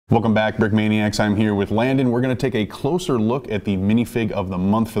Welcome back, Brickmaniacs. I'm here with Landon. We're going to take a closer look at the minifig of the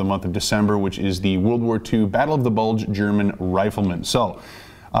month for the month of December, which is the World War II Battle of the Bulge German Rifleman. So,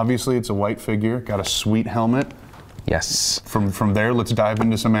 obviously it's a white figure, got a sweet helmet. Yes. From there, let's dive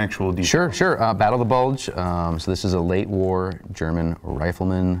into some actual details. Sure. Battle of the Bulge. So this is a late war German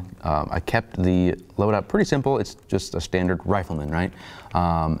rifleman. I kept the loadout pretty simple. It's just a standard rifleman, right?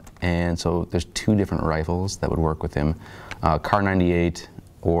 And so there's two different rifles that would work with him. Kar 98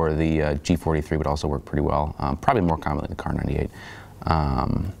 or the G43 would also work pretty well. Probably more commonly the Kar 98.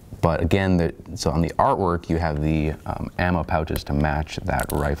 But again, so on the artwork, you have the ammo pouches to match that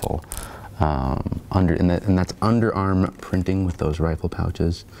rifle. And that's underarm printing with those rifle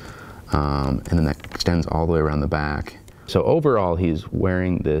pouches, and then that extends all the way around the back. So overall, he's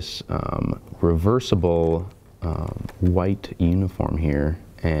wearing this reversible white uniform here,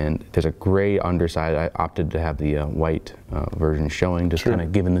 and there's a gray underside. I opted to have the white version showing, just kind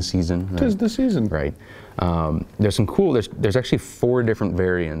of given the season. Right? 'Tis the season. Right. There's some cool, there's actually 4 different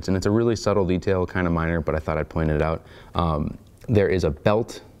variants, and it's a really subtle detail, kind of minor, but I thought I'd point it out. There is a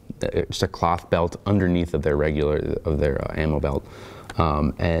belt, just a cloth belt underneath of their ammo belt,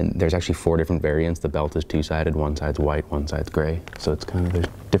 and there's actually 4 different variants. The belt is 2-sided, one side's white, one side's gray, so it's kind of, there's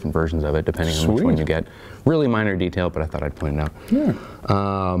different versions of it depending on which one you get. Really minor detail, but I thought I'd point it out. Yeah.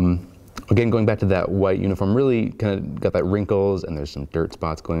 Again, going back to that white uniform, really kind of got that wrinkles, and there's some dirt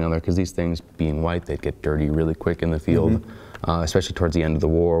spots going on there, because these things, being white, they'd get dirty really quick in the field, especially towards the end of the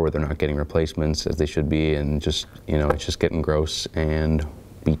war, where they're not getting replacements as they should be, and just, you know, it's just getting gross and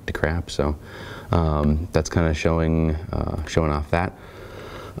beat to crap. So that's kind of showing off that.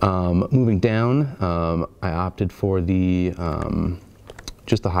 Moving down, I opted for the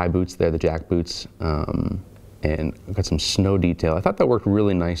just the high boots there, the jack boots, and I got some snow detail. I thought that worked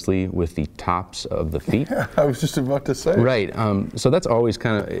really nicely with the tops of the feet. Yeah, I was just about to say. Right. So that's always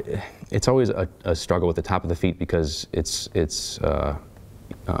kind of, it's always a struggle with the top of the feet, because it's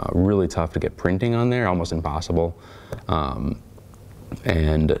really tough to get printing on there, almost impossible.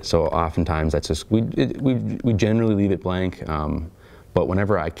 And so oftentimes that's just, we generally leave it blank, but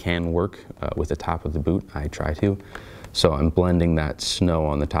whenever I can work with the top of the boot, I try to. So I'm blending that snow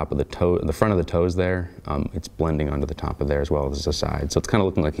on the top of the toe, the front of the toes there. It's blending onto the top of there as well as the side. So it's kind of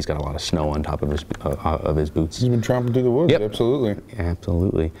looking like he's got a lot of snow on top of his boots. He's been tromping through the woods. Yep. Absolutely.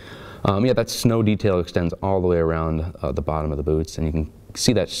 Absolutely. Yeah, that snow detail extends all the way around the bottom of the boots, and you can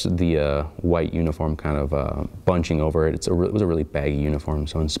see that the white uniform kind of bunching over it. It was a really baggy uniform,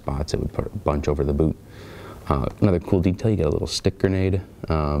 so in spots it would put a bunch over the boot. Another cool detail, you get a little stick grenade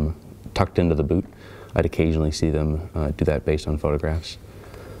tucked into the boot. I'd occasionally see them do that based on photographs.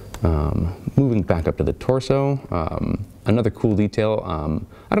 Moving back up to the torso, another cool detail,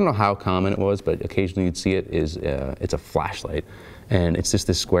 I don't know how common it was, but occasionally you'd see it, is it's a flashlight. And it's just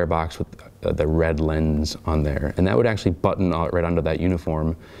this square box with the red lens on there. And that would actually button right under that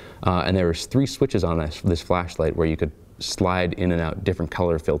uniform. And there was 3 switches on this flashlight where you could slide in and out different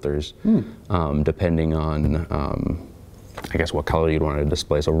color filters, depending on, I guess, what color you'd want to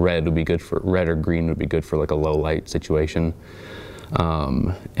display. So red or green would be good for like a low light situation.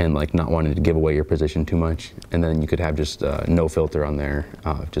 And like not wanting to give away your position too much. And then you could have just no filter on there,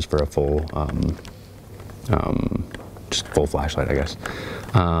 just for a full, just full flashlight, I guess.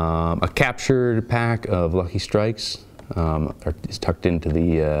 A captured pack of Lucky Strikes is tucked into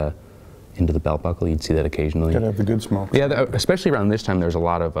the belt buckle. You'd see that occasionally. Gotta have the good smoke. Yeah, especially around this time, there's a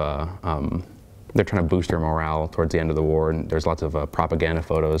lot of, they're trying to boost their morale towards the end of the war, and there's lots of propaganda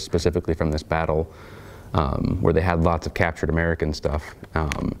photos, specifically from this battle, where they had lots of captured American stuff.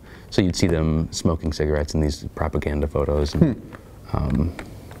 So you'd see them smoking cigarettes in these propaganda photos. And,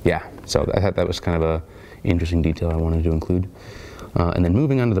 yeah, so I thought that was kind of a interesting detail I wanted to include. And then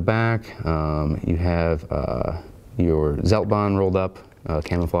moving on to the back, you have your Zeltbahn rolled up,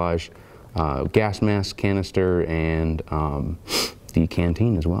 camouflage, gas mask canister, and the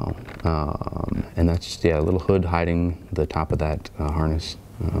canteen as well. And that's just, yeah, a little hood hiding the top of that harness.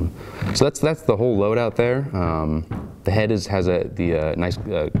 So that's the whole loadout there. The head has the nice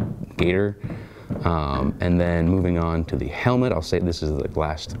gaiter. And then moving on to the helmet, I'll say this is the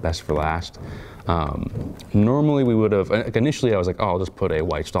best for last. Normally we would have, initially I was like, oh, I'll just put a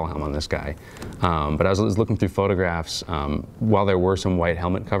white Stahlhelm on this guy. But as I was looking through photographs, while there were some white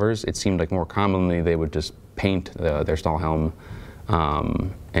helmet covers, it seemed like more commonly they would just paint their Stahlhelm.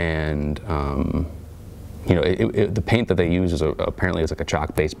 You know, the paint that they use is apparently it's like a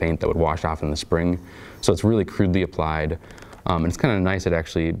chalk-based paint that would wash off in the spring. So it's really crudely applied. And it's kind of nice that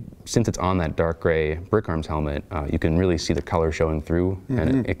actually, since it's on that dark gray Brick Arms helmet, you can really see the color showing through,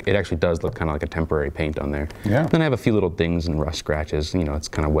 and it actually does look kind of like a temporary paint on there. Yeah. Then I have a few little dings and rust scratches. You know, it's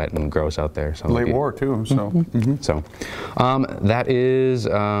kind of wet and gross out there. So late war too. So so that is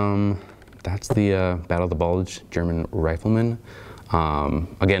that's the Battle of the Bulge German Rifleman.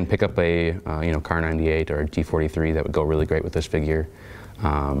 Again, pick up a you know, Car 98 or a G43. That would go really great with this figure.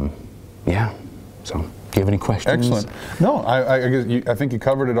 Yeah. So, do you have any questions? Excellent. No, I think you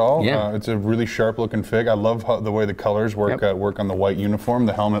covered it all. Yeah. It's a really sharp-looking fig. I love the way the colors work work on the white uniform.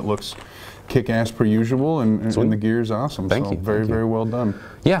 The helmet looks kick-ass per usual, and the gear is awesome. Thank you. Very well done.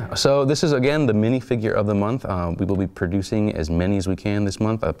 Yeah, so this is, again, the minifigure of the month. We will be producing as many as we can this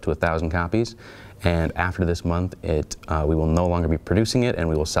month, up to 1,000 copies. And after this month, we will no longer be producing it, and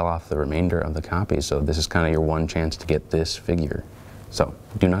we will sell off the remainder of the copies. So this is kind of your one chance to get this figure. So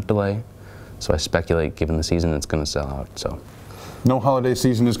do not delay. So I speculate, given the season, it's going to sell out. So. No holiday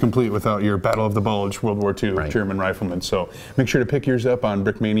season is complete without your Battle of the Bulge World War II German Rifleman. So make sure to pick yours up on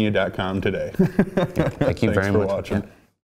brickmania.com today. Thank you very much. Thanks for watching. Yeah.